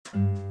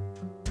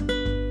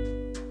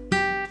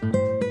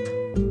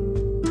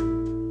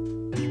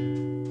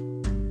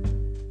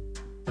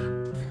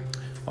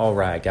All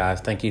right,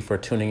 guys. Thank you for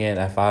tuning in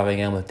at 5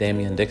 a.m. with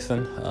Damian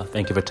Dixon.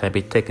 Thank you for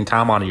taking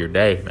time out of your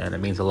day, man. It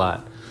means a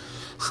lot.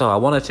 So I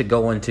wanted to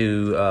go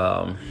into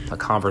a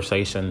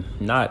conversation,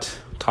 not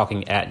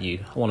talking at you.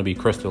 I want to be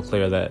crystal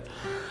clear that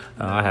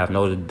I have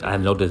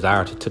no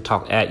desire to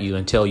talk at you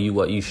and tell you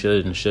what you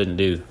should and shouldn't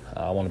do.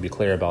 I want to be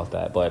clear about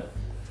that. But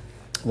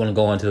I want to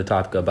go into a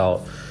topic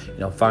about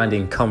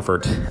finding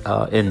comfort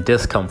in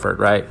discomfort,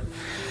 right?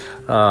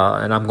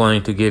 And I'm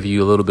going to give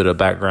you a little bit of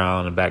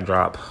background and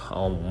backdrop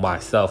on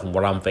myself and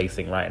what I'm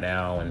facing right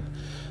now, and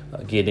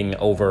getting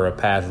over a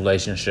past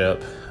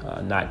relationship,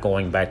 not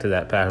going back to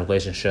that past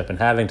relationship, and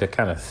having to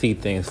kind of see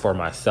things for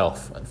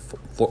myself,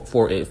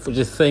 for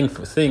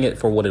seeing it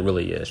for what it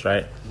really is,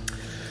 right?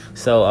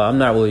 So I'm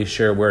not really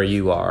sure where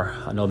you are.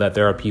 I know that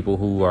there are people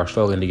who are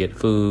struggling to get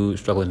food,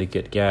 struggling to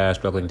get gas,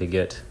 struggling to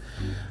get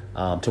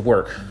to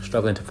work,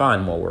 struggling to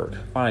find more work,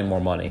 find more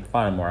money,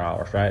 find more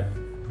hours, right?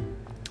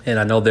 And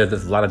I know there's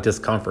a lot of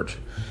discomfort,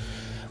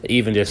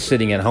 even just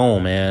sitting at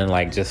home, man,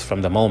 like just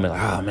from the moment,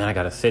 oh man, I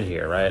got to sit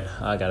here, right?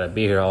 I got to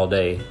be here all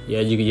day.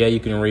 You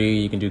can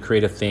read, you can do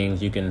creative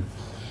things, you can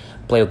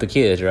play with the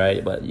kids,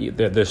 right? But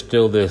there's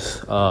still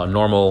this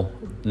normal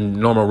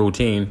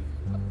routine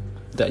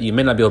that you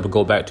may not be able to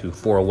go back to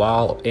for a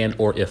while, and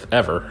or if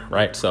ever,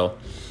 right? So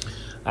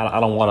I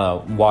don't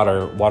want to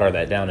water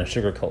that down and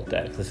sugarcoat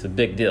that, because it's a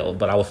big deal.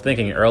 But I was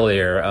thinking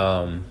earlier,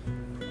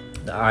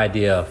 the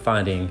idea of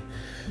finding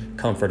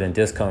comfort and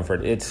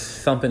discomfort, it's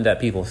something that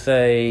people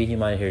say. You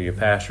might hear your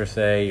pastor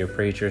say, your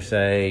preacher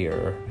say,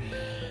 or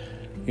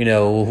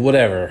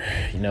whatever,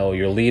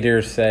 your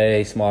leaders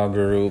say, small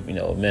group,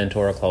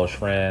 mentor, a close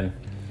friend.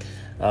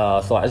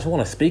 So I just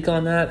want to speak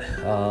on that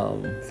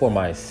for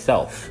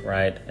myself,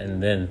 right?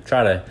 And then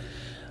try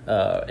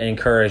to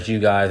encourage you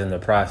guys in the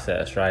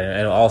process, right?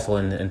 And also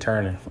in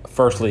turn,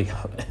 firstly,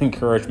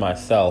 encourage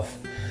myself.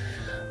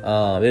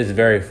 It is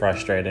very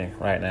frustrating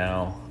right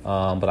now,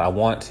 but I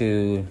want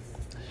to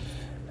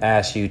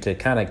ask you to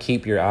kind of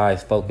keep your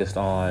eyes focused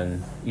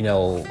on,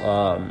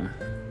 I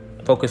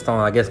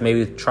guess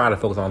maybe try to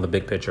focus on the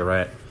big picture,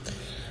 right?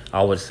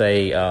 I would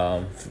say,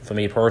 for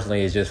me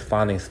personally, is just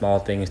finding small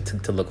things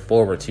to look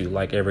forward to.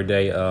 Like every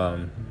day,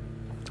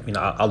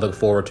 I look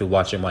forward to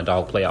watching my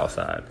dog play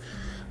outside.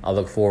 I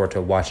look forward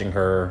to watching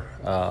her,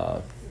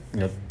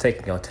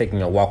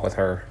 taking a walk with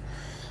her.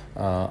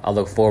 I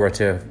look forward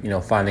to,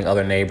 finding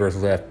other neighbors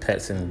who have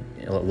pets and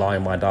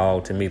allowing my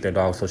dog to meet their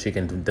dog so she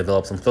can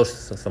develop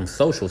some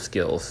social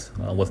skills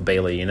with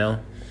Bailey,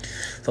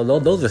 So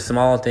those are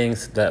small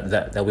things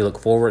that we look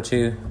forward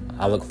to.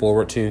 I look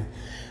forward to.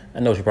 I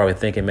know what you're probably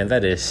thinking, man,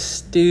 that is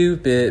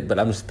stupid, but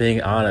I'm just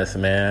being honest,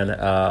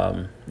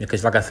 man.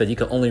 Because like I said, you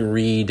can only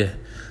read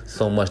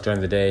so much during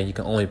the day. You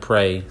can only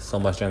pray so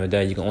much during the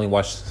day. You can only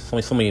watch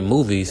so many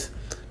movies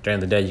during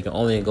the day. You can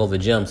only go to the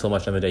gym so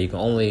much during the day. You can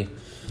only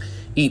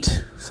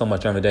eat so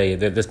much during the day.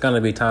 There's going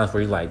to be times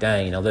where you're like,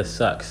 dang, this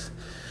sucks.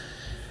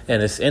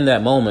 And it's in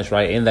that moment,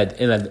 right? In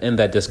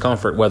that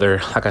discomfort,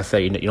 whether, like I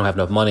said, you don't have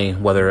enough money,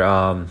 whether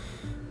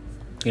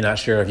you're not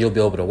sure if you'll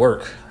be able to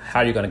work, how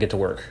are you going to get to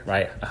work,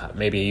 right?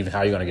 Maybe even how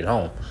are you going to get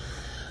home?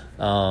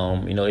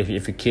 If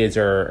your kids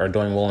are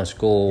doing well in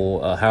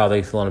school, how are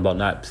they feeling about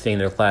not seeing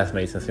their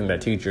classmates and seeing their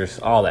teachers,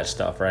 all that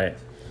stuff, right?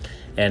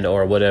 And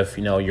or what if,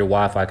 your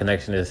Wi-Fi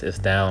connection is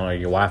down, or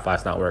your Wi-Fi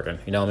is not working?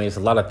 It's a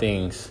lot of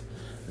things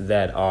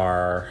that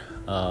are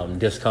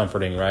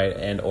discomforting, right?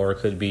 And or it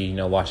could be,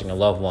 watching a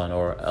loved one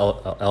or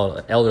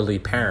elderly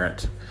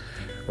parent,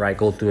 right,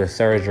 go through a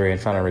surgery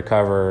and trying to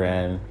recover,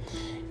 and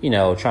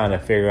trying to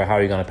figure out how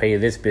you're going to pay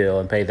this bill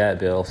and pay that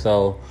bill.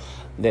 So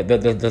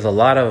there's a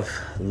lot of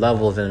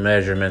levels and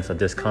measurements of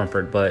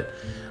discomfort, but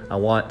I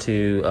want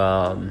to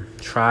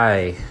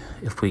try,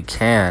 if we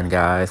can,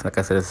 guys. Like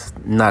I said, it's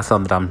not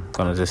something that I'm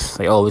going to just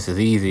say, oh, this is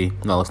easy.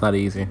 No, it's not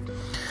easy.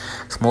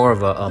 It's more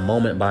of a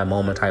moment by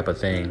moment type of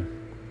thing.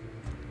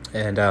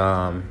 And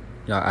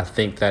I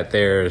think that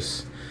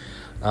there's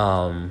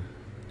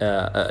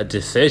a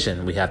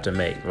decision we have to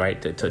make,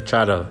 right? To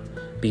try to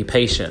be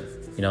patient,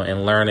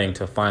 and learning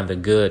to find the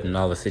good in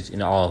all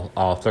the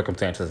all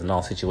circumstances and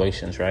all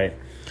situations, right?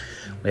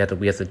 We have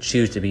to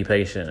choose to be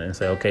patient and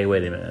say, okay,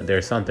 wait a minute.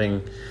 There's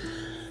something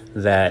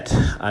that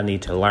I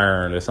need to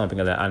learn. There's something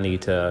that I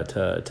need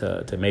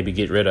to maybe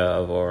get rid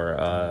of,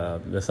 or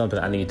there's something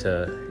I need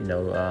to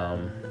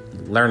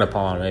learn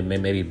upon,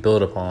 maybe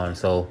build upon.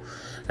 So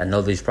I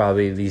know these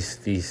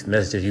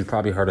messages you've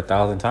probably heard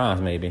 1,000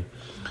 times, maybe.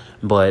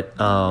 But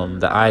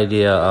the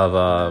idea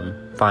of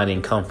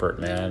finding comfort,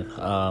 man,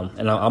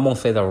 and I'm gonna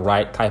say the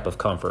right type of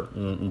comfort.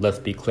 Let's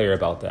be clear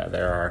about that.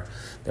 There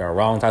are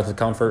wrong types of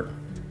comfort,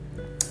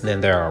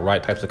 then there are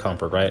right types of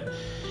comfort, right?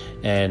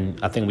 And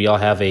I think we all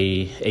have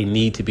a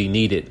need to be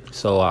needed.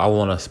 So I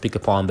want to speak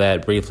upon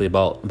that briefly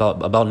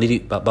about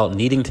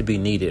needing to be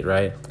needed,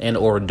 right? And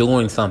or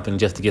doing something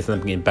just to get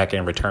something back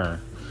in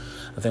return.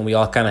 I think we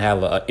all kind of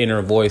have an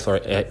inner voice or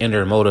an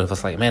inner motive.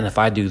 It's like, man, if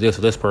I do this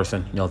with this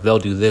person, they'll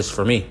do this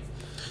for me,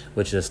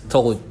 which is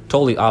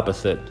totally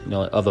opposite,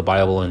 of the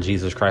Bible and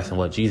Jesus Christ and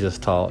what Jesus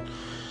taught.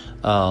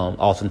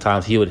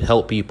 Oftentimes he would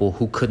help people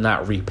who could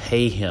not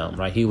repay him,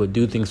 right? He would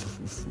do things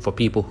for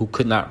people who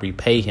could not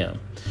repay him.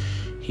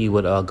 He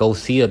would go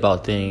see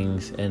about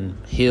things and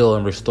heal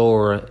and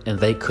restore, and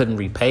they couldn't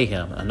repay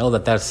him. I know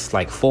that that's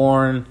like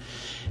foreign.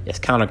 It's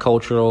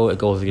countercultural. It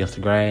goes against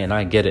the grain, and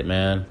I get it,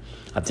 man.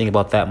 I think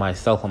about that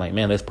myself. I'm like,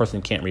 man, this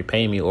person can't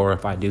repay me, or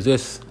if I do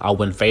this, I'll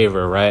win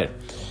favor, right?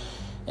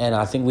 And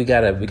I think we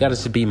gotta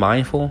just be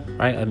mindful,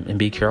 right, and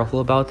be careful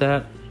about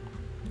that.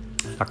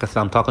 Like I said,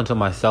 I'm talking to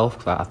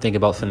myself. I think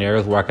about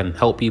scenarios where I can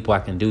help people. I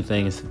can do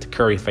things to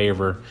curry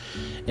favor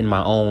in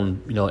my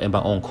own, in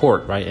my own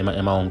court, right? In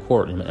my own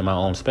court, in my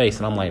own space.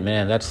 And I'm like,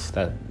 man,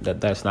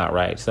 that's not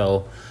right.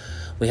 So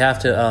we have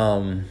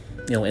to,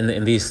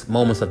 in these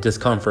moments of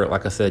discomfort,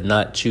 like I said,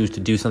 not choose to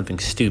do something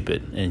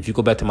stupid. And if you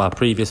go back to my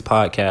previous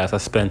podcast, I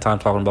spent time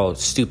talking about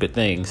stupid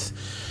things,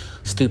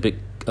 stupid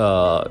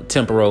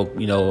temporal,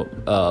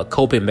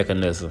 coping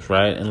mechanisms,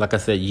 right? And like I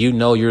said, you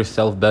know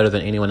yourself better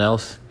than anyone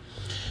else.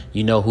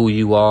 You know who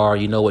you are.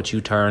 You know what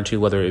you turn to,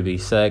 whether it be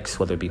sex,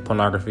 whether it be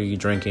pornography,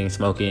 drinking,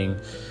 smoking,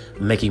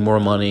 making more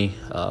money,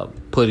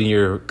 putting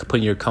your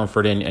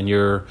comfort in and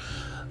your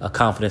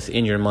confidence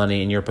in your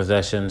money, in your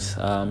possessions.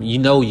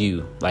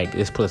 You, like,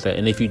 let's put it that.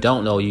 And if you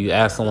don't know you,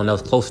 ask someone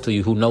else close to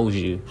you who knows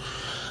you.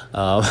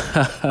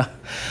 I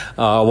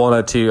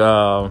wanted to,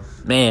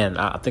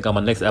 I think on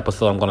my next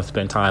episode, I'm going to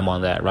spend time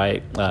on that,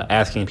 right?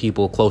 Asking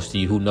people close to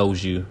you who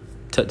knows you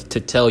to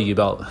tell you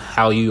about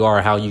how you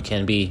are, how you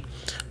can be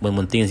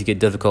when things get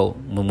difficult,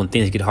 when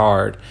things get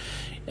hard,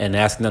 and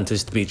asking them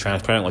just to be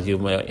transparent with you.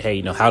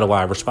 Hey, how do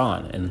I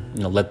respond?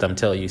 And, let them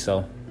tell you.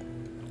 So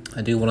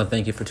I do want to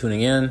thank you for tuning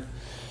in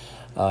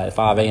at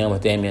 5 a.m.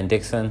 with Damian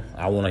Dixon.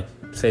 I want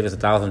to say this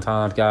 1,000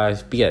 times,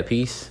 guys. Be at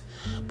peace.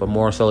 But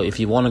more so, if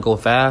you want to go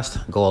fast,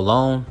 go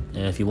alone.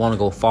 And if you want to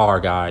go far,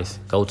 guys,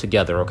 go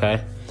together,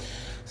 okay?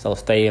 So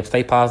stay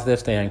positive,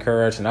 stay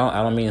encouraged. And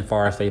I don't mean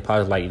far, stay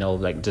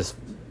positive, just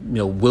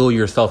will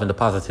yourself into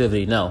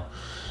positivity. No.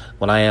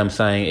 What I am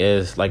saying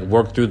is,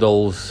 work through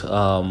those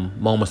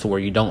moments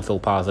where you don't feel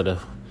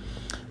positive.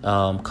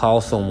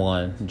 Call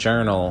someone,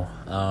 journal,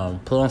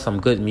 put on some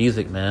good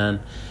music,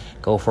 man.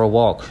 Go for a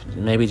walk.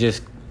 Maybe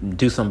just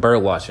do some bird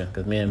watching,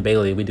 because me and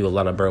Bailey, we do a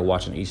lot of bird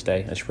watching each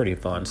day. It's pretty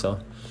fun. So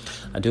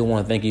I do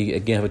want to thank you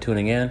again for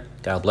tuning in.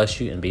 God bless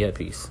you, and be at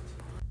peace.